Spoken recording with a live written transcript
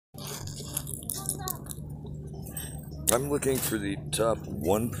I'm looking for the top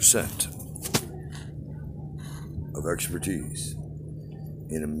 1% of expertise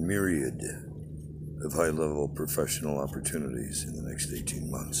in a myriad of high-level professional opportunities in the next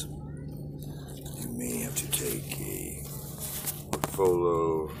 18 months. You may have to take a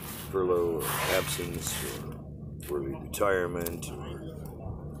furlough or absence, or early retirement, or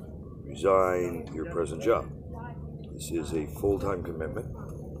resign your present job. This is a full-time commitment.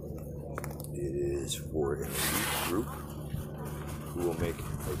 It is for an elite group who will make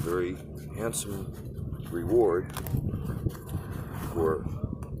a very handsome reward for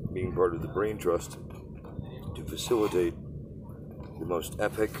being part of the Brain Trust to facilitate the most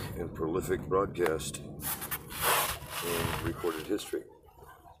epic and prolific broadcast in recorded history.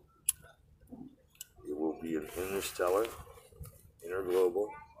 It will be an interstellar, interglobal,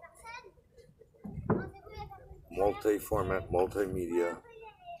 multi-format, multimedia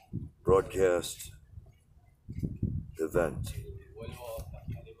broadcast event.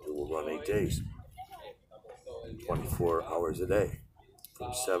 It will run 8 days, 24 hours a day,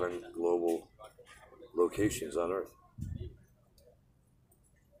 from 7 global locations on Earth, and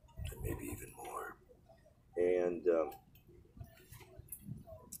maybe even more. And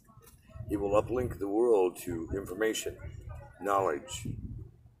it will uplink the world to information, knowledge,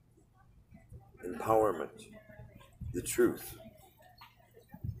 empowerment, the truth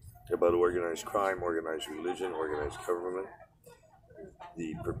about organized crime, organized religion, organized government,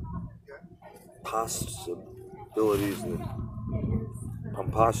 the possibilities and the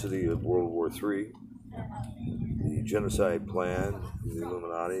pomposity of World War III, the genocide plan of the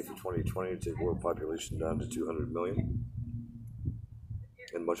Illuminati for 2020 to take world population down to 200 million,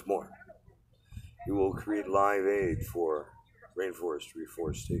 and much more. It will create live aid for rainforest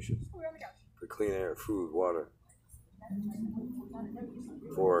reforestation, for clean air, food, water,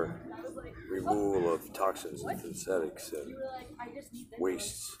 for removal of toxins and synthetics and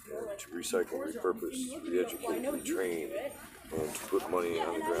wastes, and to recycle, repurpose, re-educate, retrain, and to put money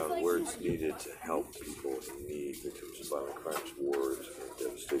on the ground where it's needed to help people in need, victims of violent crimes, wars, and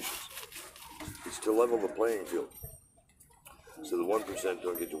devastations. It's to level the playing field, so the 1%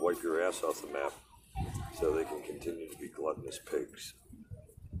 don't get to wipe your ass off the map, so they can continue to be gluttonous pigs.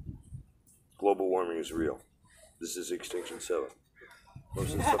 Global warming is real. This is Extinction 7.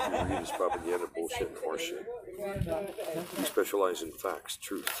 Most of the stuff you read is propaganda, bullshit, and horseshit. We specialize in facts,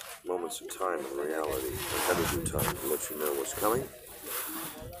 truth, moments of time, and reality, ahead of your time to let you know what's coming.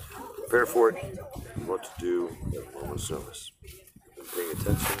 Prepare for it, and what to do at a moment's notice. If you've been paying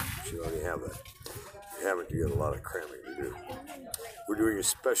attention, you should already have that. If you haven't, you got a lot of cramming to do. We're doing a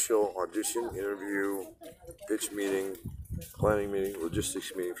special audition, interview, pitch meeting, planning meeting,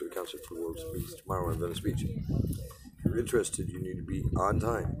 logistics meeting for the Council for World Peace tomorrow in Venice Beach. If you're interested, you need to be on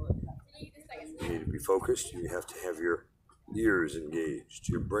time. You need to be focused. You have to have your ears engaged,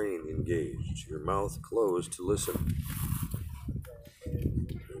 your brain engaged, your mouth closed to listen.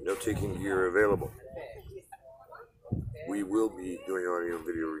 No taking gear available. We will be doing audio and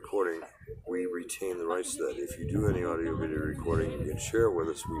video recording. We retain the rights to that. If you do any audio video recording, you can share with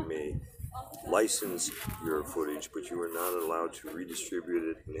us. We may license your footage, but you are not allowed to redistribute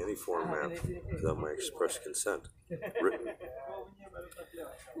it in any format without my express consent, written.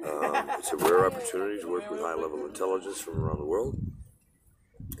 It's a rare opportunity to work with high-level intelligence from around the world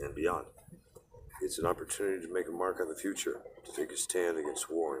and beyond. It's an opportunity to make a mark on the future, to take a stand against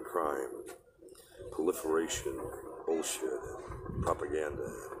war and crime, and proliferation, and bullshit, and propaganda,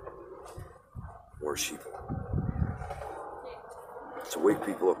 and more sheeple. To wake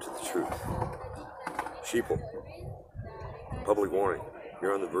people up to the truth. Sheeple. Public warning.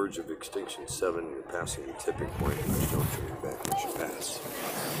 You're on the verge of Extinction 7. You're passing the tipping point. There's no turning back once you pass.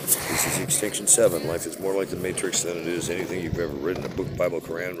 This is Extinction 7. Life is more like the Matrix than it is anything you've ever read in a book, Bible,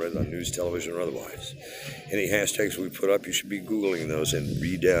 Quran, read on news, television, or otherwise. Any hashtags we put up, you should be Googling those and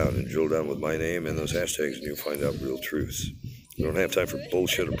read down and drill down with my name and those hashtags, and you'll find out real truths. We don't have time for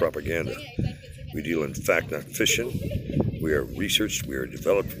bullshit or propaganda. We deal in fact, not fiction. We are researched, we are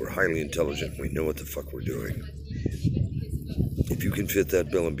developed, we're highly intelligent, we know what the fuck we're doing. If you can fit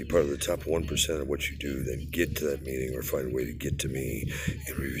that bill and be part of the top 1% of what you do, then get to that meeting or find a way to get to me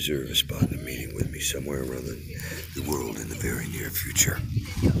and reserve a spot in a meeting with me somewhere around the world in the very near future.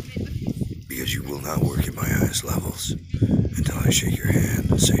 Because you will not work at my highest levels until I shake your hand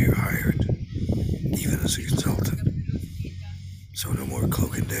and say you're hired, even as a consultant. So no more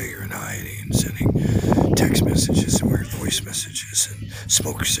cloak and dagger and hiding and sending text messages and weird voice messages and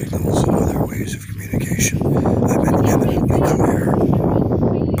smoke signals and other ways of communication. I've been eminently clear,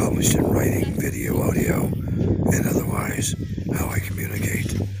 published in writing, video, audio, and otherwise how I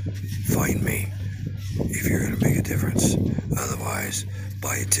communicate. Find me if you're going to make a difference. Otherwise,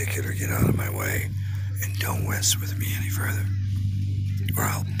 buy a ticket or get out of my way, and don't mess with me any further, or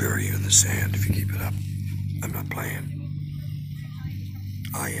I'll bury you in the sand if you keep it up. I'm not playing.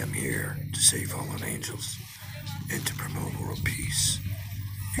 I am here to save fallen angels and to promote world peace.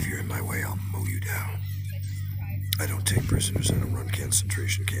 If you're in my way, I'll mow you down. I don't take prisoners. I don't run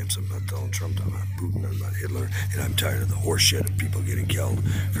concentration camps. I'm not Donald Trump. I'm not Putin. I'm not Hitler. And I'm tired of the horseshit of people getting killed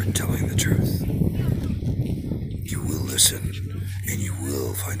for telling the truth. You will listen, and you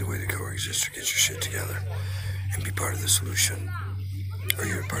will find a way to coexist or get your shit together and be part of the solution, or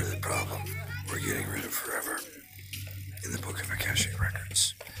you're part of the problem we're getting rid of forever. In the Book of Akashic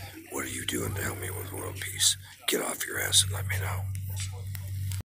Records. What are you doing to help me with world peace? Get off your ass and let me know.